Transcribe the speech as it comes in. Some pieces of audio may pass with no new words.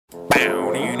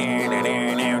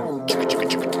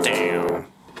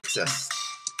Success.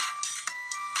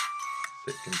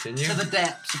 Continue. To the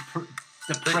depths of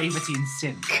depravity and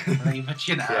sin. But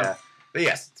you know. Yeah. But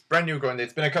yes, it's brand new going.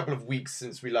 It's been a couple of weeks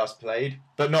since we last played,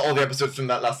 but not all the episodes from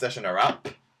that last session are up.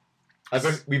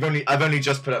 I've only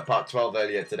just put up part 12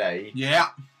 earlier today.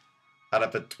 Yeah. Out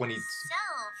of the 20. So,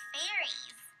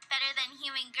 fairies. Better than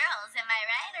human girls, am I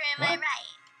right or am I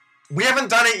right? We haven't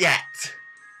done it yet.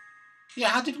 Yeah,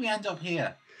 how did we end up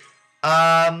here?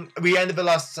 We ended the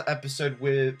last episode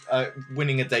with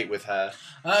winning a date with her.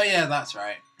 Oh yeah, that's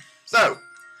right. So,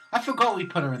 I forgot we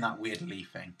put her in that weird leaf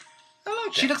thing. I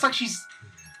like She it. looks like she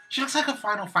looks like a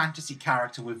Final Fantasy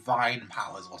character with vine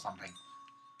powers or something.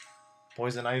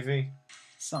 Poison ivy.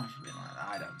 Something like that.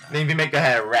 I don't know. Maybe make the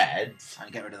hair red.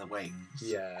 And get rid of the wings.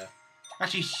 Yeah.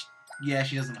 Actually, yeah,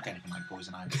 she doesn't look anything like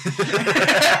Poison Ivy. Alright,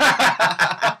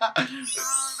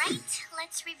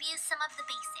 let's review some of the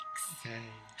basics. Okay.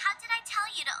 How did I tell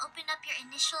you to open up your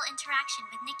initial interaction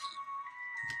with Nikki?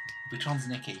 Which one's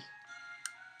Nikki?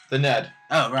 The nerd.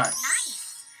 Oh, right.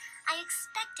 Nice. I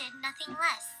expected nothing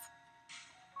less.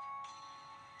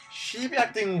 She be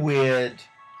acting weird.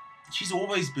 She's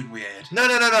always been weird. No.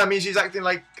 I mean, she's acting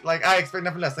like I expect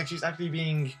nothing less. Like she's actually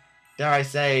being, dare I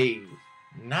say,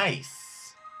 nice.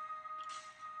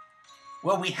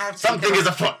 Well, we have Something is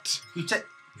afoot.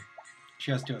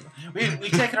 She has two of them. We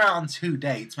taken her out on 2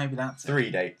 dates. Maybe that's it. 3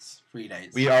 dates. 3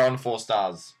 dates. We are on 4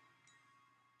 stars.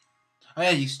 Oh yeah,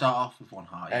 you start off with 1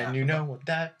 heart. Yeah, And you know what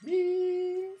that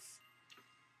means.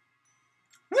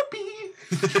 Whoopee!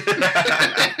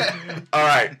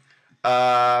 Alright.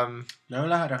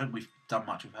 Lola, I don't think we've done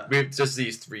much with her. We've just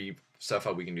these 3 so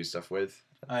far we can do stuff with.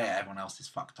 Oh yeah, everyone else is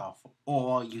fucked off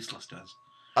or useless to us.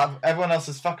 Everyone else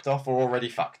is fucked off or already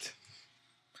fucked.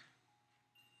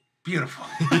 Beautiful.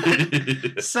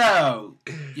 So,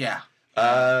 yeah.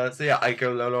 So yeah,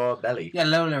 Aiko, Lola, or Belly. Yeah,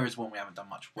 Lola is one we haven't done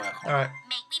much work on. Alright.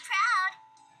 Make me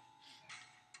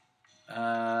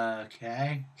proud.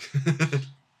 Okay.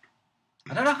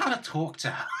 I don't know how to talk to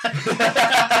her.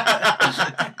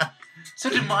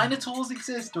 So do Minotaurs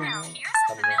exist or? Well, here's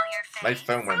a familiar face. My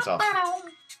phone went off.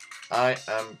 I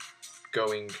am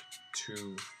going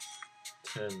to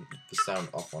turn the sound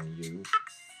off on you.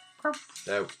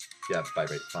 No. Yeah,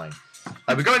 vibrate, fine.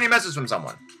 We got a new message from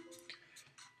someone.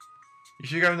 You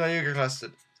should go to my yoga class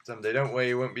someday. Don't worry,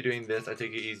 you won't be doing this. I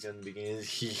take it easy on the beginnings.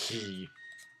 Hee hee.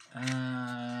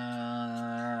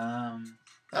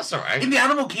 That's alright. In the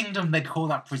animal kingdom, they'd call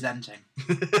that presenting.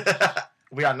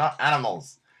 We are not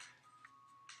animals.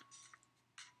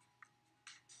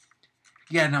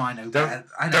 Yeah, no, I know.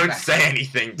 Don't say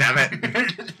anything, damn it.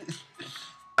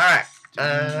 Alright.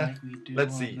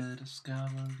 Let's see.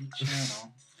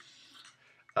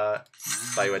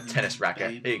 Buy you a tennis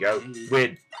racket. Here you go.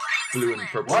 Weird blue and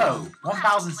purple. Whoa,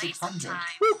 1,600.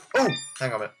 Oh,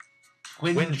 hang on a minute.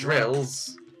 Wind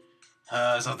drills.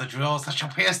 Hers are the drills that shall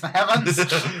pierce the heavens. Who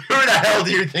the hell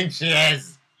do you think she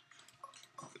is?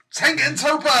 Tengen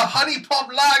Topa,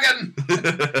 HuniePop Lagen.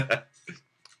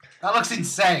 That looks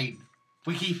insane.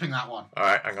 We're keeping that one.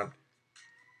 Alright, hang on.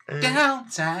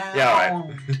 Downtown. Yeah, alright.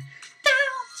 Downtown.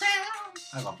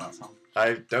 I love that song.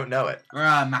 I don't know it.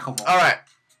 Macklemore. Alright.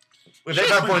 With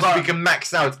Shit, 85 points, we've we can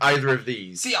max out either of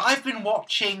these. See, I've been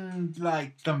watching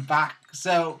them back,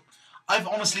 so I've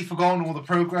honestly forgotten all the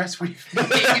progress we've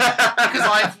made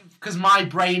because my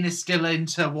brain is still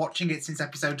into watching it since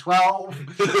episode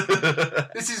 12.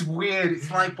 This is weird. It's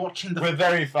like watching We're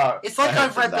very far. It's like ahead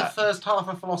I've read from the that. first half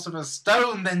of Philosopher's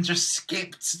Stone, then just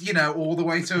skipped, all the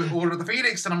way to Order of the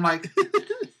Phoenix, and I'm like,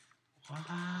 what?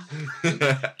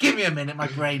 Give me a minute, my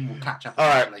brain will catch up.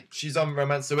 Alright, she's on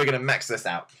romance, so we're going to max this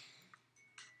out.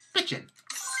 Bitchin'.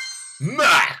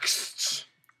 Maxed!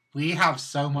 We have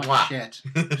so much Wow. shit.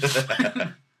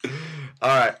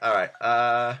 Alright.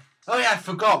 Oh yeah, I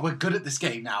forgot. We're good at this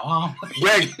game now, aren't we?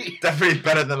 We're definitely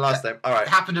better than last time. Alright. It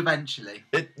happened eventually.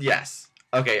 Yes.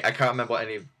 Okay, I can't remember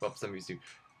what some of these do.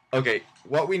 Okay,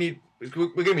 what we need... We're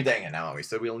going to be dating it now, aren't we?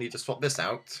 So we'll need to swap this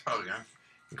out. Oh yeah.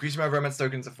 Increase my romance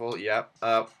tokens to full, yeah.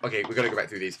 Okay, we've got to go back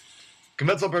through these.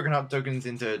 Convert all broken heart tokens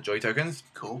into joy tokens.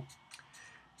 Cool.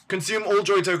 Consume all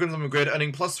joy tokens on the grid,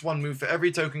 earning +1 move for every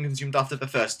token consumed after the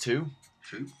first 2.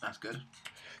 Shoot, that's good.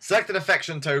 Select an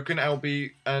affection token,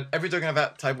 and every token of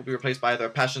that type will be replaced by either a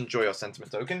passion, joy, or sentiment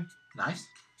token. Nice.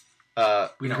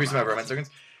 Increase the amount of romance tokens.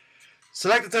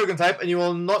 Select a token type, and you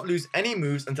will not lose any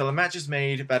moves until a match is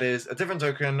made that is a different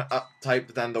token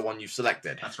type than the one you've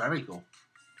selected. That's very cool.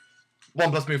 1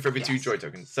 plus move for every 2 Yes. joy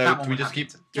tokens. So That do one we would just have keep?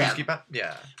 to- Do we yeah. just keep that?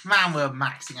 Yeah. Man, we're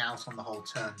maxing out on the whole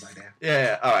turns idea.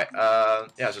 Yeah. All right.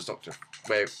 Yeah, it's just Doctor.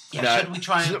 Wait. Yeah, no, should we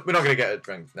try and we're not gonna get a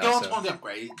drink now. go on to So. one of the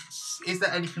upgrades? Is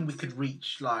there anything we could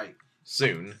reach? Like,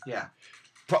 Soon. yeah.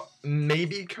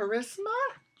 Maybe charisma?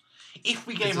 If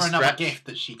we gave It's her a another stretch. gift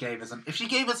that she gave us, if she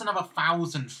gave us another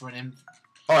 1,000 for an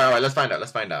All right, let's find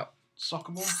out.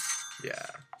 soccer ball, Yeah.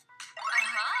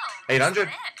 Oh, 800.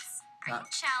 what's this? Are you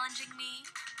challenging me?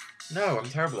 No, I'm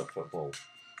terrible at football.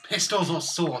 pistols or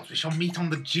swords, we shall meet on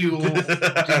the duel. We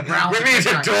meet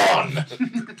at dawn.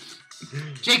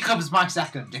 Jacob's my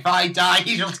second. If I die,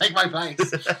 he shall take my place.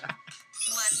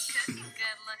 What's cooking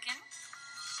good looking?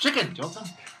 Chicken, do you want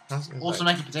some? Also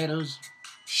making potatoes.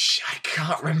 Shh, I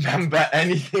can't remember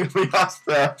anything we asked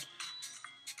her.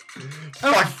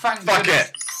 Oh, Fuck thank goodness.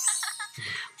 it.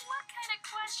 What kind of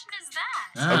question is that?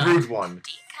 Ah, A rude one.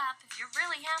 Decap if you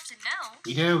really have to know.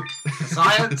 we do.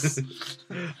 Science.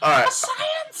 Alright.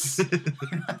 Science.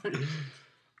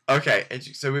 Okay,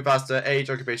 so we've asked her age,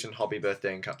 occupation, hobby,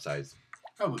 birthday, and cup size.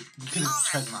 Oh, we could have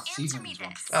chosen that Alright, season answer me as well.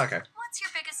 this. Oh, okay. What's your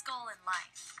biggest goal in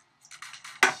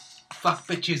life? Fuck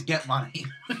bitches, get money.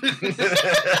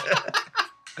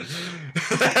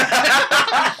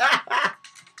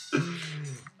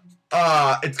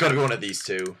 It's got to be one of these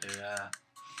two. Yeah.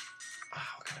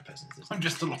 What kind of person is this? I'm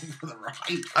just along for the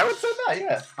ride. I would say that,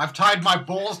 yeah. I've tied my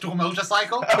balls to a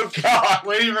motorcycle. Oh god!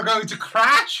 We're either going to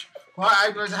crash, or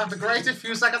I'm going to have the greatest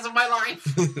few seconds of my life.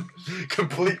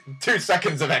 Complete 2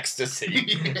 seconds of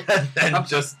ecstasy. And then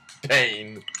just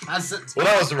pain. As Well,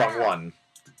 that was the wrong one.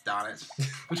 Darn it.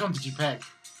 Which one did you pick?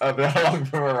 I've been along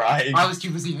for a ride. I was too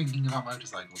busy thinking about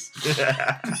motorcycles. Ask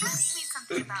me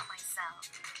something about myself.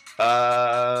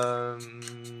 Yeah.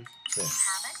 You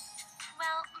have it?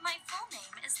 Well, my full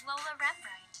name is Lola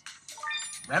Rembrandt.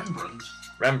 Rembrandt.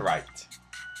 Rembrandt.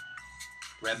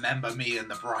 Remember me in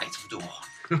the bright of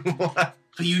dawn. What?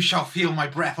 For you shall feel my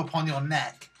breath upon your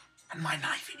neck, and my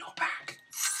knife in your back.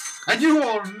 And you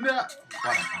will know...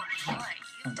 Oh boy, I'm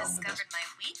you've done with discovered my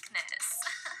weakness.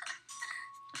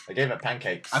 I gave it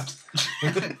pancakes.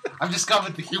 I've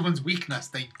discovered the human's weakness.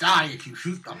 They die if you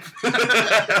shoot them.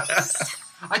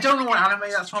 I don't know what anime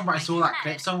that's from, but I saw that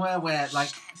clip somewhere where, like,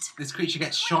 this creature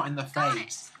gets shot in the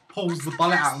face, pulls the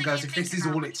bullet out and goes, if this is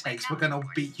all it takes, we're going to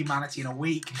beat humanity in a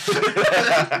week.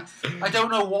 I don't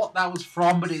know what that was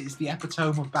from, but it's the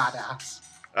epitome of badass.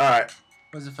 Alright.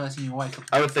 What was the first thing you wake up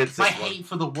to? I would say it's My this one. hate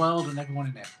for the world and everyone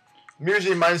in it.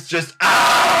 Usually mine's just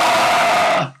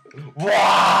ah!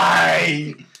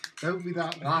 Why? Don't be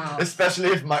that loud. Especially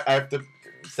if I have to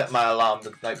set my alarm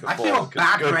the night before. I feel 'cause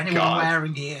bad for good anyone God.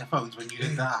 wearing earphones when you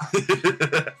did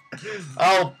that.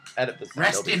 I'll edit this.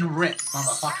 Rest in rip,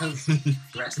 motherfuckers.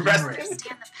 Rest in Rest rip. in-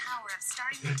 Understand the power of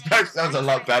starting the day That with sounds a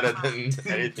life lot better right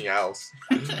than anything else.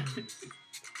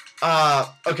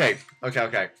 Okay.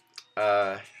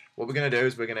 What we're gonna do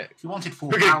is we're gonna You wanted eat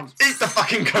 £4. the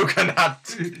fucking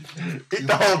coconut. Eat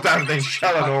the whole damn thing,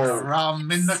 shell and Put the all. rum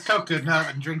in the coconut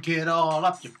and drink it all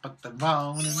up. You put the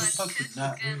rum in the What's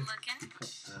coconut. good You looking? put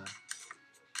the...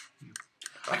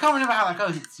 I can't remember how that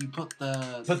goes. It's you put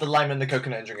the... Put the lime in the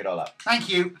coconut and drink it all up. Thank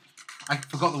you. I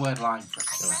forgot the word lime for a I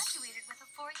second. graduated with a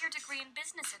 4-year degree in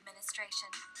business administration.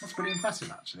 That's pretty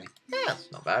impressive, actually. Yeah,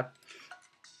 it's not bad.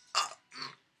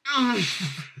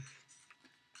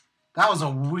 That was a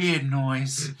weird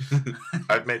noise.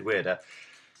 I've made weirder.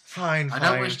 Fine. I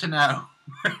don't wish to know.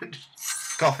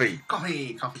 Coffee.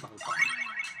 Coffee.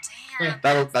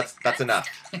 Damn. That's enough.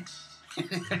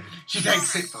 She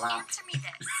takes it for that. Answer me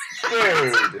this.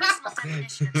 Dude. Personal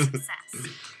definition of success.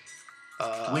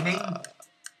 Winning?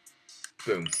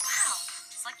 Boom. Wow.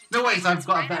 It's like you No, took wait, the I've words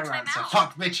got a right out of better my answer. mouth.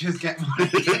 Fuck bitches, get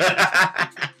money.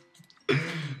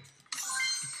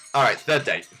 Alright, third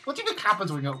date. What do you think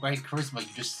happens when you upgrade charisma? You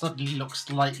just suddenly look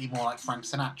slightly more like Frank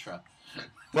Sinatra.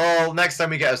 Well, next time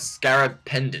we get a scarab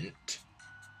pendant.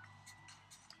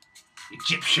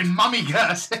 Egyptian mummy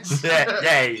curses. Yeah,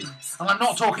 yay. And I'm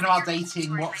not talking about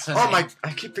dating what's her Oh name. my,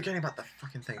 I keep forgetting about the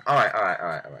fucking thing. Alright.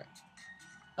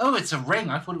 Oh, it's a ring.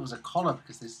 I thought it was a collar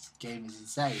because this game is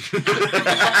insane.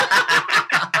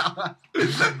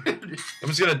 I'm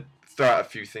just gonna throw out a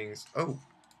few things. Oh.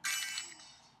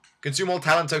 Consume all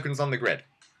talent tokens on the grid.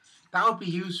 That would be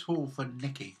useful for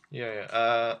Nikki.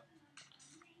 Yeah.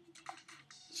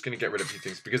 Just gonna get rid of a few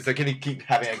things because they're gonna keep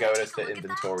having a go at us, the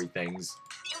inventory things.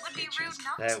 It would be rude Bitches.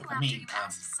 not No, to I after mean, you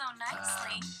asked so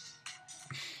nicely.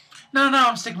 No,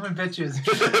 I'm sticking with bitches.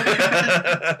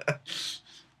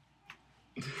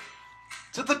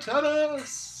 To the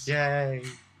tennis! Yay.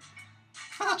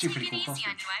 That's actually Take pretty it cool easy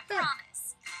costume. on you, I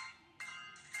promise.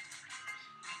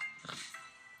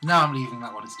 No, I'm leaving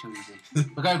that one. It's too easy.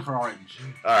 We're going for orange.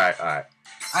 Alright, alright.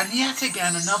 And yet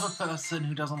again, another person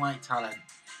who doesn't like talent.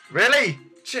 Really?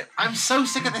 Shit. I'm so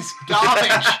sick of this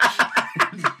garbage.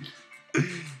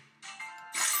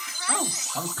 Oh,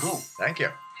 that was cool. Thank you.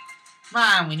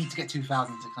 Man, we need to get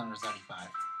 2,675.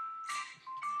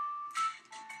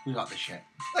 We got this shit.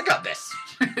 I got this.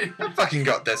 I fucking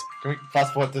got this. Can we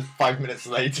fast forward to 5 minutes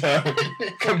later?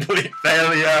 Complete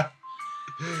failure.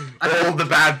 All the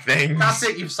bad things. That's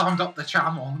it, you've summed up the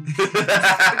channel.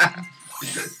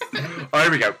 Oh,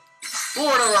 here we go. 4 in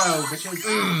a row,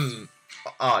 bitches.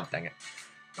 Oh, dang it.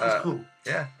 That was cool.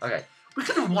 Yeah, okay. We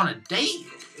could have won a date,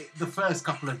 the first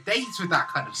couple of dates with that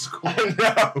kind of score. I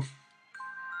know.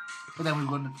 But then we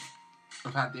wouldn't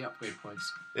have had the upgrade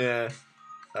points. Yeah.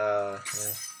 Yeah.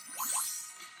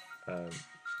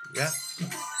 Yeah.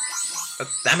 Oh,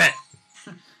 damn it!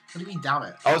 What do you mean, damn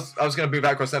it? I was gonna move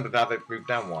backwards then, but now they've moved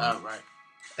down one. Oh, right.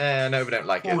 No, we don't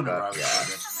like 4 it. in a row. But, yeah.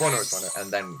 4 in a row,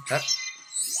 and then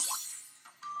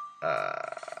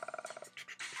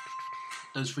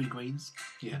Those 3 greens?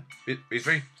 Yeah. These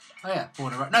 3? Oh, yeah, 4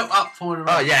 in a row. No, up 4 in a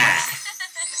row. Oh, yeah!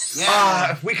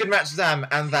 Yeah. If we could match them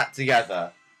and that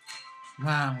together.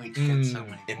 Man, we'd get so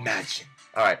many points. Imagine.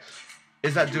 Alright.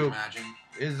 Is that Could you doable? imagine?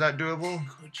 Is that doable?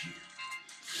 Could you?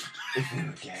 If we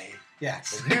were gay.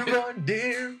 Yes. If we were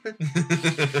different.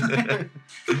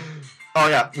 Oh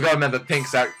yeah, we gotta remember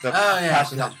Pink's the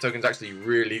passion token's actually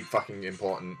really fucking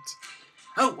important.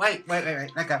 Oh, wait. Let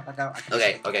go.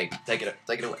 Okay, take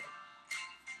it away.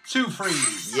 2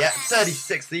 frees. Yeah,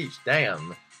 36 each,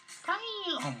 damn.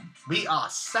 Damn. We are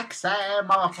sexy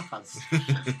motherfuckers.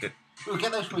 We'll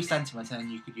get those 3 sentiments and then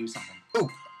you could use something. Ooh.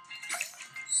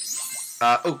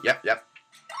 Yep. You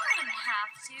didn't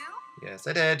have to. Yes,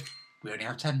 I did. We only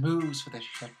have 10 moves for this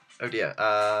shit. Oh dear.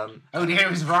 Oh dear, it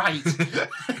was right.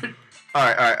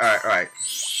 Alright.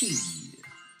 Shit.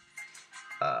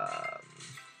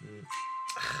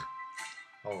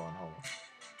 Hold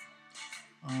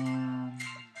on.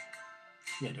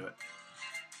 Yeah, do it.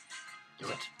 Do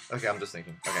it. Okay, I'm just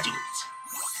thinking. Okay. Do it.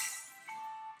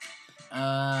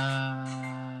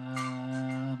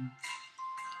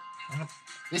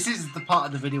 This is the part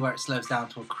of the video where it slows down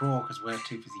to a crawl because we're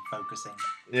too busy focusing.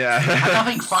 Yeah. And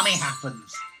nothing funny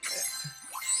happens.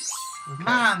 Okay.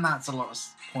 Man, that's a lot of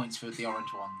points for the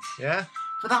orange ones. Yeah?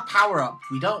 For that power up,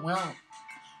 well,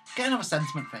 get another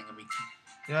sentiment thing and we can...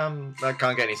 Yeah, I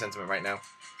can't get any sentiment right now.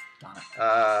 Darn it.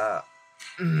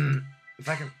 If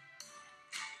I can...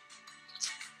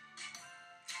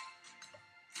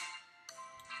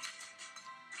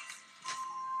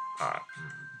 Alright.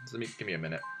 So give me a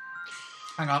minute.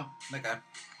 Hang on, let go.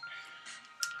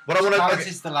 What I want to... This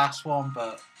is the last one,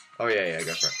 but... Oh, yeah,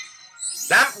 go for it.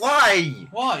 Damn, why?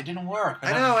 What? It didn't work.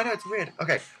 I know, it's weird.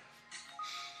 Okay.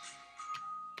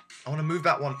 I want to move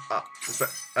that one up.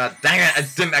 Dang it, I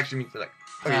didn't actually mean to, like...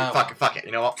 Okay, fuck it,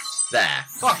 you know what? There.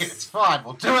 Fuck it, it's fine,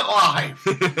 we'll do it live!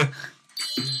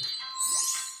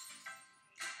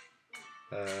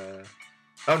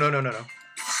 Oh, no.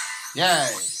 Yay!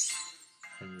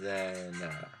 And then,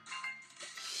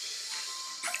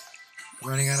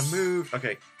 running out of move.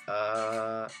 Okay,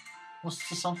 What's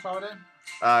the sunflower doing?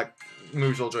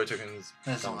 moves all joy tokens.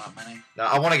 There's not that many. No,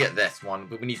 I want to get this one,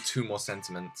 but we need 2 more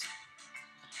sentiments.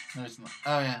 There's not.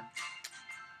 Oh, yeah.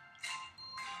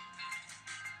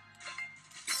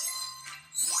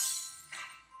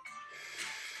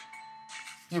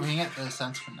 Yeah, we can get the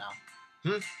sentiment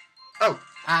now. Oh.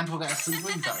 And we'll get a 3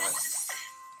 greens out of it.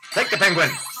 Take the penguin!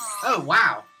 Oh,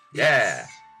 wow. Yeah.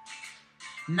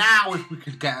 Now if we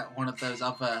could get one of those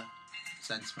other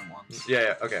sentiment ones.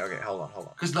 Yeah, okay, hold on.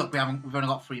 Because look, we've only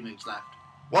got 3 moves left.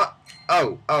 What?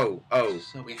 Oh.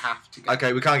 So we have to get...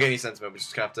 Okay, we can't get any sentiment, we're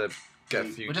just gonna have to get a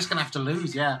few... We're just gonna have to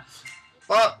lose, yeah.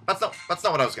 Well, that's not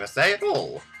what I was gonna say at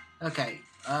all. Okay,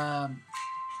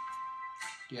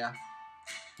 yeah.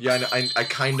 Yeah, I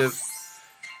kind of...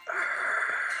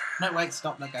 No, wait,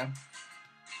 stop, let go.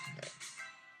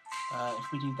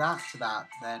 If we do that to that,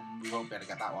 then we won't be able to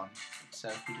get that one. So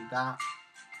if we do that...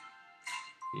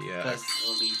 Yeah. First,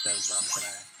 we'll leave those around for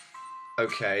now.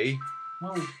 Okay.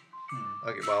 Well,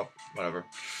 Okay, well, whatever.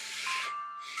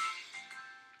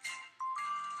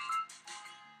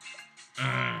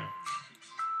 I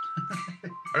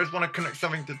just want to connect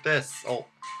something to this. Oh.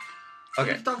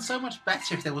 Okay. We've done so much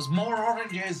better if there was more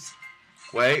oranges.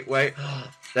 Wait.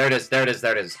 There it is.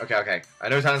 Okay. I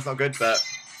know talent's not good, but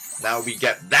now we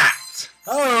get that.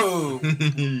 Oh!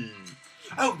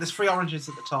 Oh, there's 3 oranges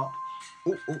at the top.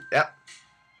 Ooh, yep.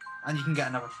 And you can get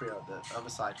another 3 on the other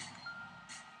side.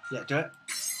 Yeah, do it.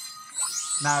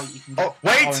 Now you can get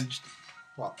wait! orange.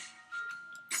 What?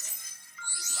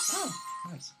 Oh,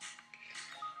 nice.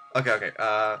 Okay, okay.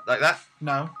 Like that?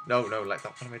 No. No, no, like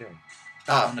that. What am I doing?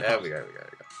 That Ah, one, there we go, there we go, there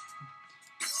we go.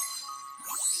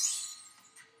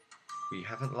 We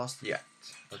haven't lost yet.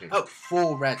 Okay. Oh,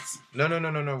 4 reds. No, no,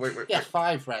 no, no, no. Wait, wait. Yeah, wait.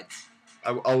 5 reds.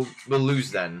 We'll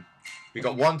lose then. We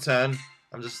got 1 turn.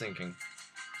 I'm just thinking.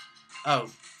 Oh,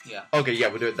 yeah. Okay, yeah,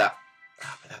 we'll do it that.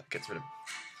 Ah, but that gets rid of.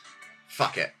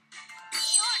 Fuck it.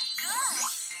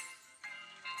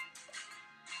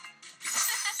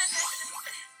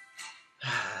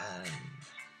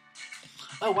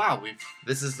 Oh wow,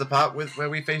 This is the part where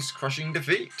we face crushing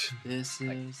defeat. This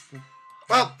is the.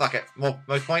 Well, fuck it.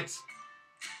 Most points.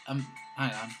 Hang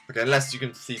on. Okay, unless you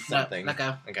can see something. No, let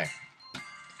go. Okay.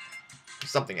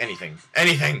 Something, anything.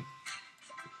 Anything!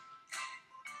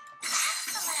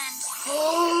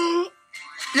 You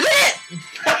did it!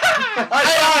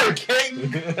 I am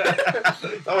king!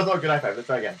 That was not a good high five. Let's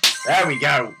try again. There we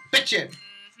go. Bitchin'!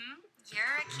 You're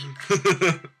a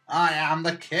keeper. I am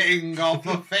the king of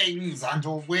the things, and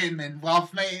all women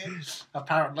love me.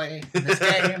 Apparently, in this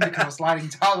game, because of sliding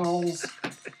tunnels.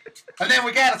 And then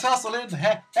we get a tussle in.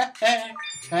 Okay,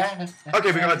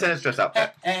 we got a tennis dress out.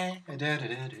 Yeah.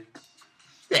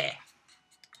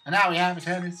 And now we have a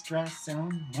tennis dress,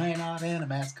 and we're not in a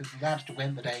mess because we managed to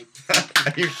win the day.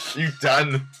 you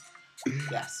done?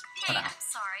 Yes, for Hey, now. I'm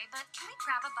sorry, but can we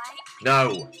grab a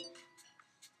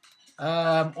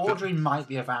bite? No. Audrey might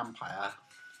be a vampire.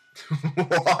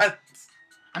 What?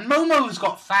 And Momo's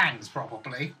got fangs,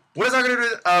 probably. What is that going to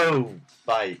do? Oh,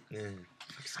 bite.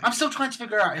 I'm still trying to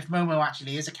figure out if Momo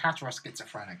actually is a cat or a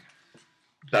schizophrenic.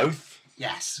 Both?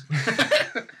 Yes.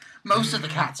 Most of the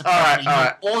cats are Alright, perfectly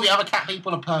alright. All the other cat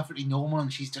people are perfectly normal,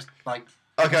 and she's just, like,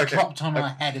 Okay. dropped on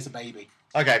her head as a baby.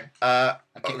 Okay, Okay.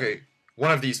 okay.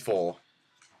 One of these 4.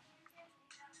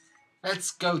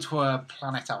 Let's go to a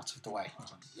planet out of the way.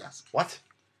 Yes. What?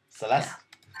 Celeste? Yeah.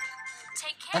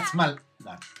 Take care.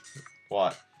 No.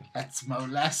 What? Let's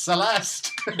molest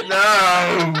Celeste.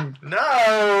 No!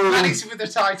 No! That needs to be the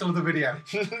title of the video.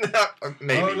 No,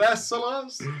 maybe. Molest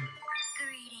Celeste.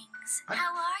 Greetings. How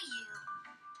are you?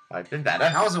 I've been better.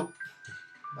 That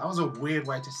was a weird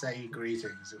way to say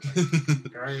greetings. It was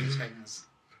like, greetings.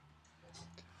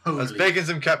 I was Holy. baking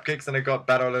some cupcakes and I got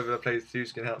bad all over the place. You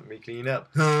can help me clean up.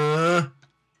 Huh?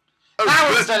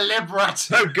 That was good. deliberate.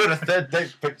 So good, a third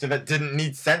date picture that didn't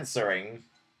need censoring.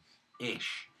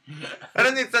 Ish. I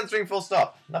don't need censoring full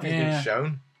stop. Nothing's Yeah. been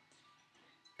shown.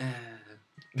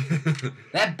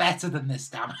 They're better than this,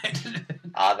 damn it.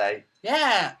 Are they?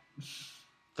 Yeah.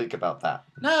 Think about that.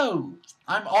 No.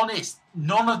 I'm honest.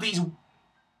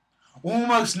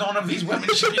 Almost none of these women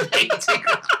should be dating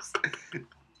us.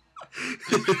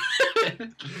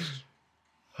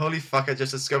 Holy fuck, I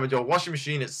just discovered your washing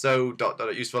machine is so ...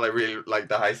 useful. I really like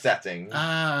the high setting.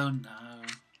 Oh, no.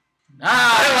 No.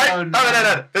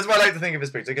 That's what I like to think of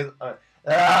this picture. Because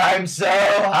I'm so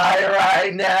high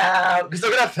right now. Because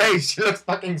look at her face. She looks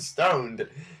fucking stoned.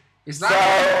 Is that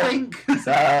what you think?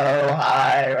 So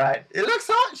high right. It looks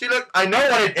hot. I know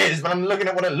what it is, but I'm looking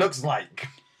at what it looks like.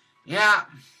 Yeah.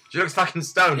 She looks fucking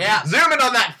stoned. Yeah. Zoom in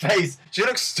on that face. She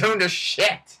looks stoned as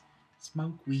shit.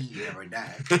 Smoke weed every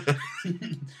day.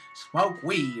 Smoke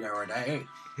weed every day.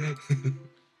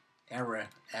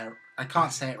 I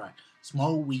can't say it right.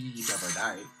 Smoke weed every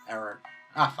day. Fuck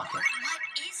it.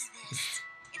 What is this?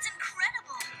 It's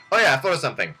incredible. Oh yeah, I thought of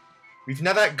something. We've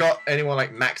never got anyone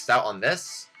like maxed out on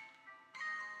this.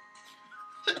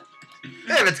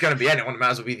 If it's gonna be anyone, it might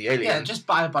as well be the alien. Yeah, just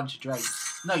buy a bunch of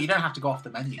drinks. No, you don't have to go off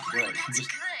the menu to do it. You can That's just...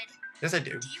 good. Yes, I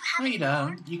do. Do you have No, any you more?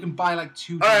 don't. You can buy like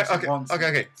 2 Alright, drinks at once.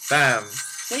 okay. Bam.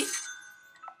 See? Wow.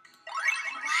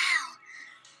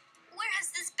 Where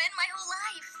has this been my whole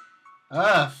life?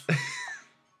 Earth. I'm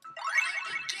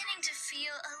beginning to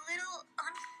feel a little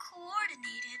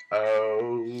uncoordinated.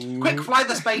 Oh. Quick, fly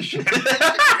the spaceship.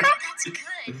 That's good.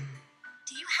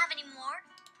 Do you have any more?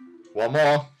 One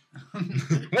more.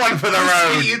 One for the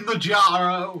road. Whiskey in the jar.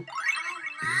 Oh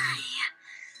my.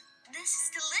 This is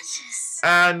delicious.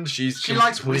 And she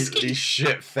likes completely whiskey.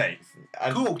 shit-faced.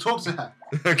 And- Cool, talk to her.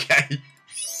 Okay.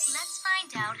 Let's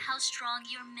find out how strong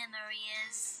your memory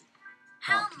is.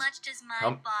 How What? much does my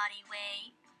How- body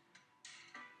weigh?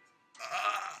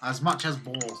 As much as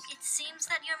balls. It seems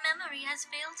that your memory has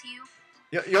failed you.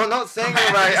 You're not saying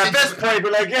it right. At this point,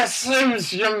 we're like, yes,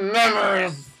 seems your memory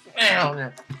is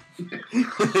failed.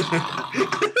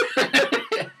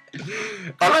 Can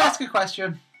I ask a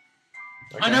question?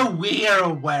 I know we're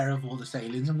aware of all the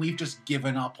aliens, and we've just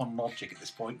given up on logic at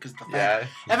this point because Yeah.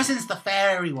 ever since the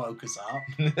fairy woke us up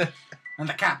and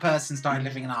the cat person started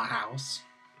living in our house,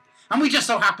 and we just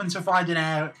so happened to find an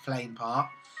airplane part.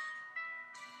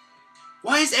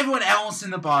 Why is everyone else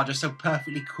in the bar just so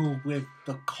perfectly cool with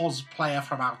the cosplayer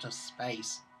from outer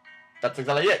space? That's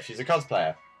exactly it. She's a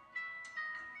cosplayer.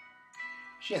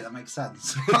 Shit, that makes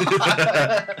sense.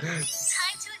 Time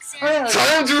to examine.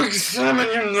 Time to examine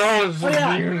your knowledge Oh,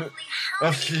 yeah.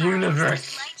 of the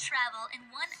universe. Light travel in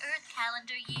one Earth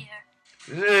calendar year.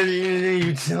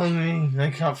 You tell me. I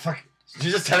can't fuck.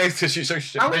 She's just telling us because she's so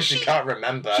shit. How is She she- can't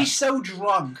remember. She's so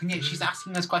drunk, and yet she's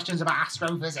asking us questions about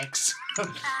astrophysics.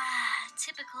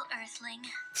 Typical Earthling.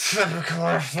 Typical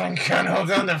Earthling can't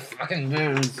hold on to fucking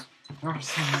booze.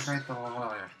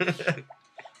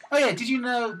 Oh yeah, did you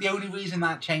know the only reason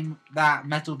that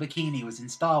metal bikini was in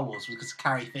Star Wars was because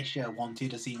Carrie Fisher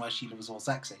wanted a scene where she was all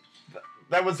sexy?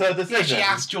 That was her decision. Yeah, she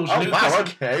asked George Oh Lucas. wow,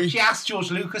 okay. She asked George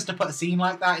Lucas to put a scene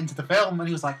like that into the film, and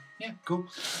he was like, "Yeah, cool."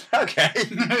 Okay.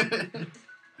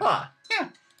 Huh. Yeah.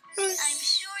 I'm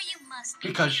sure you must be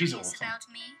Because she's curious awesome. about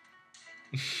me.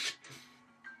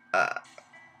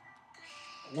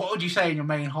 What would you say your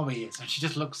main hobby is? And she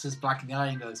just looks us black in the eye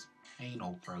and goes,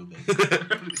 "Anal probing." I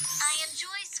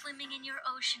enjoy swimming in your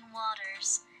ocean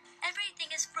waters. Everything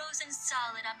is frozen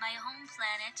solid on my home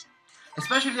planet.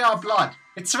 Especially our blood.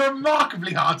 It's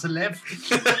remarkably hard to live.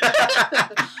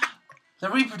 The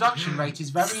reproduction rate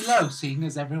is very low, seeing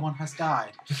as everyone has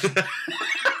died.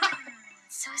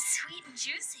 So sweet and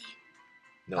juicy.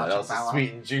 No, that else is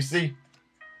sweet and juicy.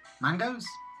 Mangoes?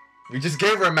 We just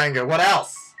gave her a mango. What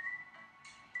else?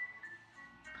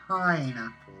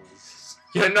 Pineapples.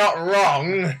 You're not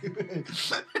wrong.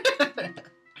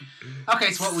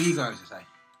 Okay, so what were you going to say?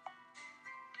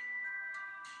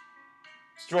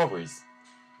 Strawberries.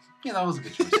 Yeah, that was a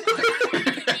good choice. I may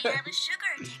have a sugar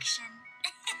addiction.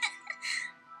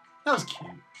 That was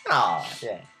cute. Ah,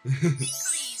 yeah.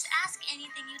 Please ask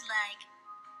anything you'd like.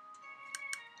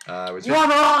 Was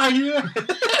What are you? My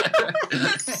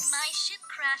ship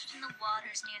crashed in the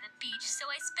waters near the beach, so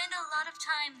I spend a lot of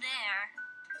time there.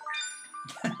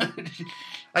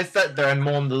 I sat there and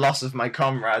mourned the loss of my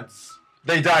comrades.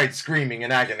 They died screaming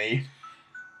in agony.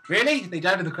 Really? They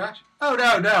died in the crash? Oh,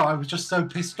 no. I was just so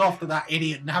pissed off that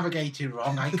idiot navigated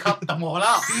wrong. I cut them all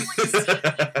up. I want to see you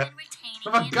and retaining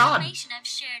With a the gun? information I've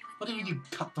shared with What do you you. mean you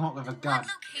cut them up with a gun? What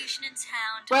location in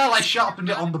town? do Well, you I spend sharpened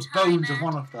a it on lot the of time bones of at?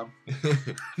 one of them.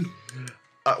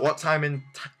 What time in...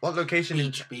 what location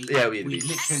Beach. Yeah, we We beach.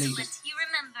 literally Excellent, just... you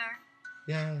remember.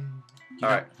 Yeah. You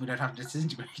Alright. We don't have to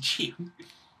disintegrate you. You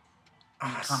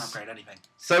can't upgrade anything.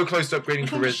 So close to upgrading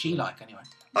Which one is she charisma. like, anyway?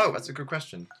 Oh, that's a good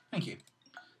question. Thank you.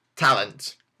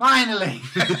 Talent. Finally!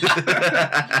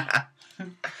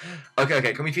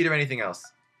 Okay. Can we feed her anything else?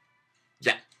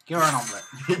 Give her an omelette.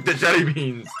 The jelly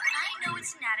beans. I know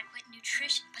it's inadequate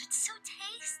nutrition, but it's so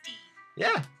tasty.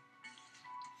 Yeah.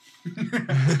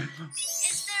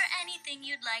 Is there anything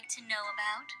you'd like to know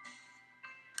about?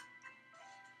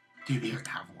 Do you even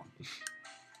have one? I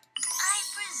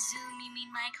presume you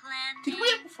mean my clan Did name? we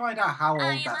ever find out how I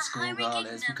old am that a schoolgirl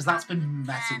hurricane is? Because that's been of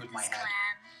messing with my Van's head.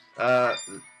 clan.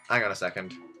 Hang on a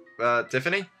second.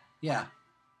 Tiffany? Yeah.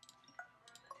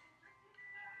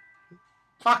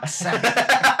 Fuck's sake.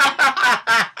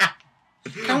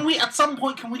 Can we, at some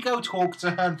point, can we go talk to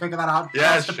her and figure that out?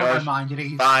 Yeah, Just to sure. put my mind at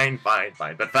ease. Fine.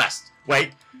 But first,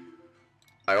 wait.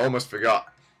 I almost forgot.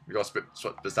 We got to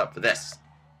swap this up for this.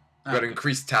 We got to Oh,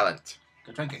 increase talent.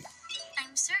 good drinking.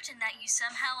 I'm certain that you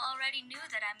somehow already knew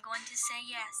that I'm going to say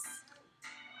yes.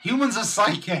 Humans are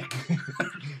psychic.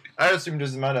 I assume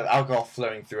there's an amount of alcohol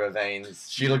flowing through her veins.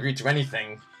 She'll agree to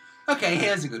anything. Okay,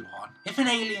 here's a good one. If an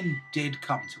alien did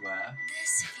come to her...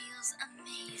 This feels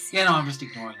amazing. Yeah, no, I'm just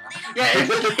ignoring that. Yeah, if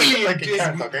an alien Like a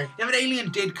cat did... talking. If an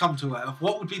alien did come to her,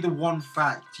 what would be the one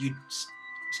fact you'd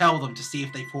tell them to see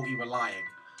if they thought you were lying?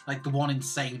 Like the one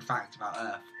insane fact about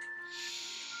Earth.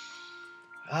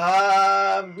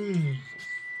 I'm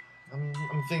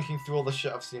thinking through all the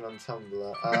shit I've seen on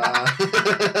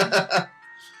Tumblr.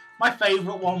 My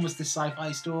favourite one was this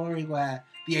sci-fi story where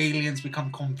the aliens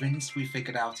become convinced we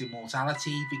figured out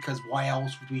immortality because why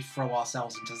else would we throw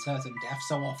ourselves into certain death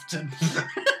so often?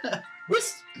 We're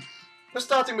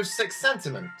starting with 6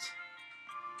 sentiment.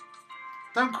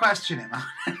 Don't question it, man.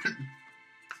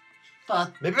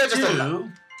 But Maybe I just don't know.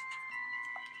 do...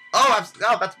 Oh,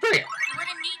 that's brilliant. What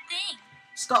a neat thing.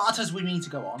 Starters we need to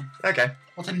go on. Okay.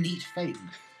 What a neat thing.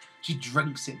 She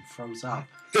drinks it and throws up.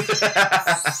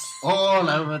 All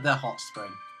over the hot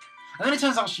spring. And then it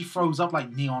turns out she throws up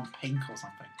like neon pink or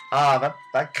something.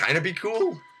 That kind of be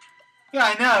cool.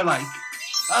 Yeah, I know, like...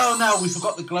 Oh no, we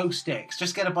forgot the glow sticks.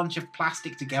 Just get a bunch of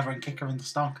plastic together and kick her in the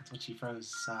stomach until she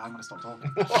throws. So I'm going to stop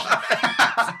talking.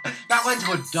 That went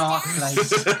to a dark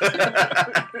place.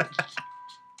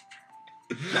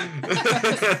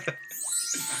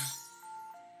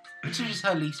 Which is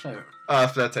her least favourite?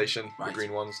 Flirtation, Right. the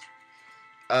green ones.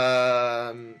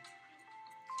 That's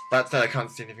I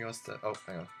can't see anything else to... Oh,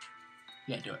 hang on.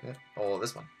 Yeah, do it. Yeah. Or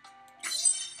this one.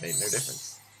 Made no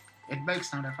difference. It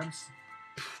makes no difference.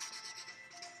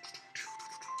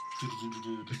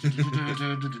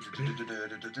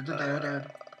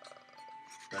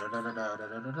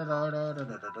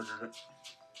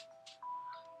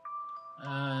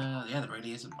 Yeah, there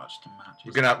really isn't much to match.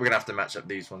 We're gonna have to match up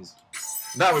these ones.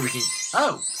 That way we can...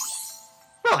 Oh!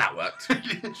 Well, that worked.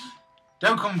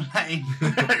 Don't complain.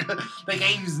 The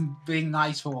game's being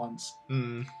nice for once.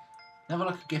 Hmm. Never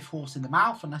look a gift horse in the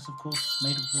mouth unless, of course, it's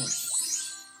made of wood.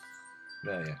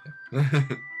 Yeah.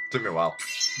 Took me a while.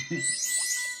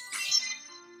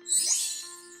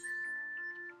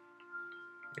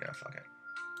 Yeah, fuck it.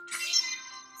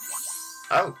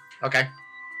 Oh, okay.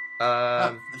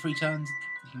 The 3 turns,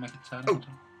 you can make a turn. Oh.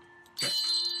 Yeah.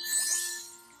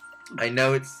 I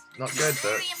know it's not good,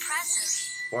 but Very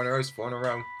impressive. 4 in a row is 4 in a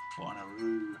row. 4 in a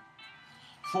row.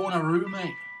 4 in a row,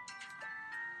 mate.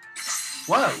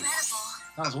 Whoa, Incredible.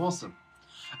 that was awesome.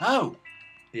 Oh.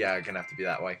 Yeah, gonna have to be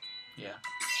that way. Yeah.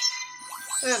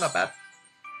 Yeah, not bad.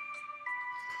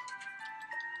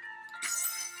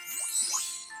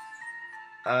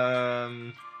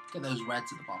 Get those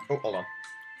reds at the bottom. Oh, hold on.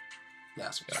 Yeah,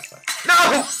 that's Yeah, okay. that's fine. I No!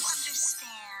 don't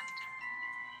understand.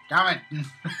 Damn it.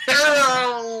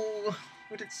 No!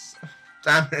 What is...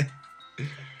 Damn it.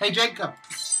 Hey, Jacob.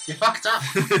 You fucked up.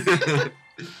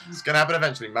 It's gonna happen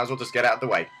eventually. Might as well just get out of the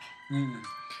way.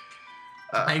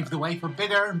 Pave the way for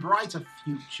bigger and brighter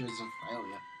futures of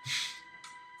failure.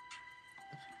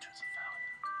 The futures of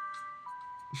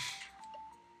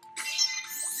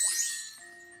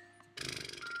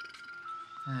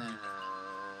failure.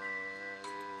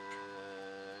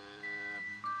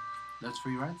 Those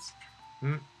 3 reds?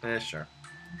 Yeah, sure.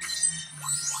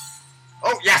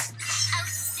 Oh, yes!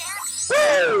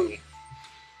 Outstanding. Woo!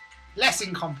 Less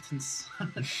incompetence.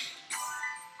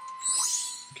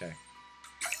 Okay.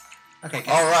 Okay.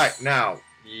 Alright, now.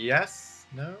 Yes?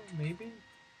 No? Maybe?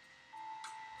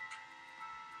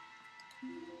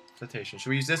 Flirtation. Should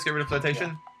we use this? Get rid of flirtation?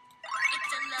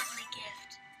 It's a lovely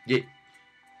gift. Yeah.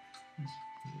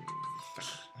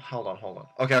 Hold on.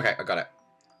 Okay, I got it.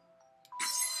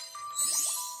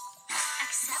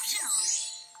 Exceptional.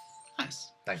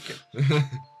 Nice. Thank you.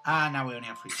 Now we only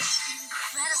have 3 turns.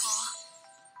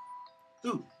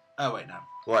 Incredible. Ooh. Oh, wait, no.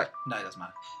 What? No, it doesn't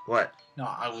matter. What? No,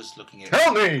 I was looking at it.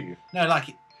 Tell me! No, like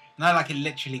it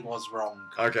literally was wrong.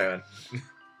 Okay, then.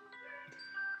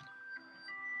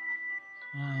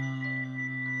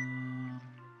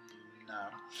 No.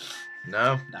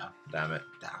 No? No. Damn it.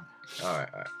 Damn. Alright.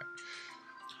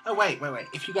 Oh, wait.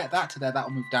 If you get that to there, that'll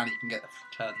move down. You can get the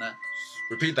turn there.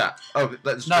 Repeat that. Oh,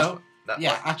 let's No. just... That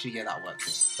Yeah, one. actually, yeah, that'll work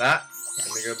too. That? Yeah.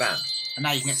 And we go bam. And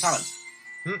now you can get talent.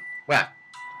 Where?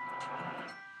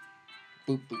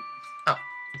 Boop, boop.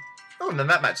 Oh, and then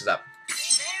that matches up.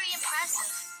 Very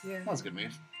impressive. Yeah. That was a good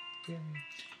move. Yeah.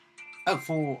 Oh,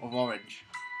 4 of orange.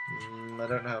 I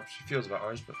don't know how she feels about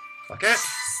orange, but fuck it.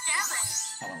 Stellar.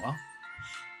 That went well.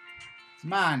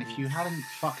 Man, if you hadn't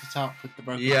fucked it up with the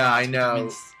broken Yeah, heart, I know. it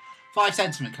means 5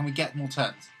 sentiment. Can we get more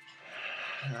turns?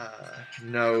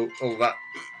 No. Oh, that...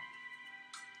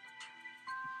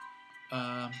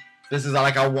 This is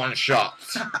like a one shot.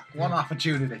 One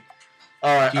opportunity.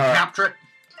 Alright, Do you capture it?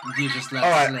 Or do you just let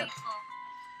Alright. it slip?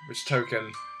 Which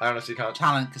token? I honestly can't.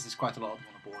 Talent, because there's quite a lot of them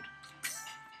on the board.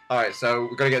 Alright, so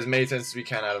we're gonna get as many turns as we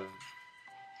can out of...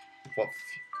 What?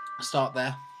 Start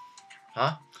there.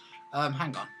 Huh?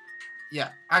 Hang on. Yeah,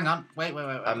 hang on. Wait.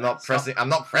 I'm not Stop. pressing... I'm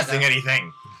not pressing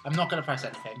anything. I'm not going to press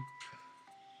anything.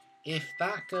 If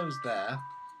that goes there...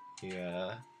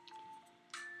 Yeah.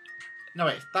 No,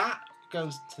 wait, if that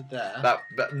goes to there...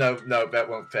 No, that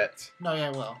won't fit. No, yeah,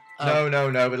 it will. No,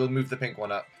 it'll move the pink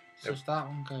one up. So if that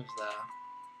one goes there,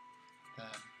 then...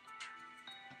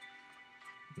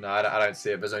 No, I don't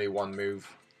see it. There's only one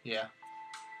move. Yeah.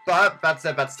 But that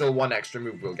said, that's still one extra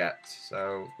move we'll get.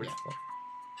 So, which Yeah. one?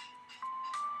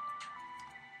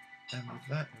 And with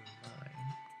that in mind...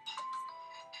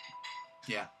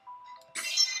 Yeah.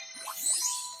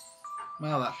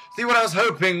 Well, that... See, what I was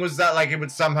hoping was that like it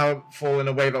would somehow fall in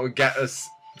a way that would get us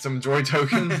some joy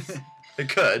tokens. It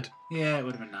could. Yeah, it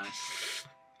would have been nice.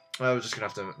 Well, we're just gonna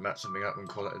have to match something up and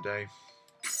call it a day.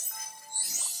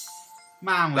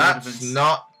 Man, would have That's been...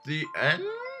 not the end.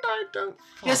 I don't.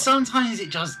 Yeah, sometimes it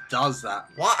just does that.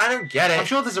 What? I don't get it. I'm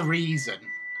sure there's a reason.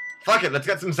 Fuck it. Let's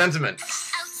get some sentiment.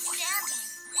 Outstanding.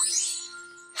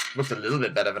 Looked a little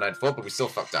bit better than I'd thought, but we still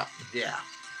fucked up. Yeah.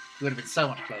 It would have been so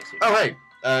much closer. Oh hey,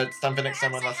 It's time for next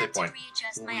time on Let's Say Point.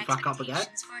 Will we fuck up again?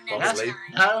 Probably.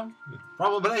 No?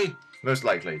 Probably. Most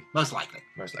likely. Most likely.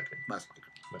 Most likely. Most likely.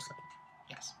 Most likely.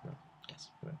 Yes. No. Yes.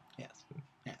 No. Yes.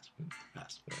 Yes.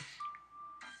 Yes.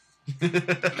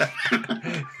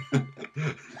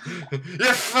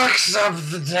 You fucks up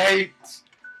the date!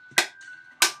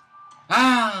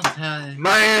 I'll tell you.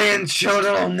 My alien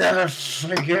children will never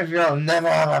forgive you.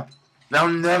 They'll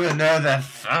never know their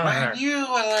father. When you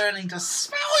were learning to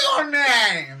spell your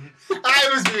name, I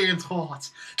was being taught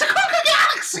to conquer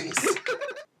galaxies!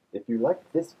 If you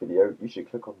liked this video, you should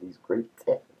click on these great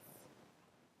tips.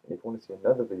 And if you want to see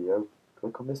another video,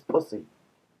 click on this pussy.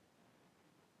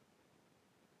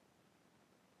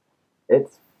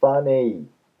 It's funny.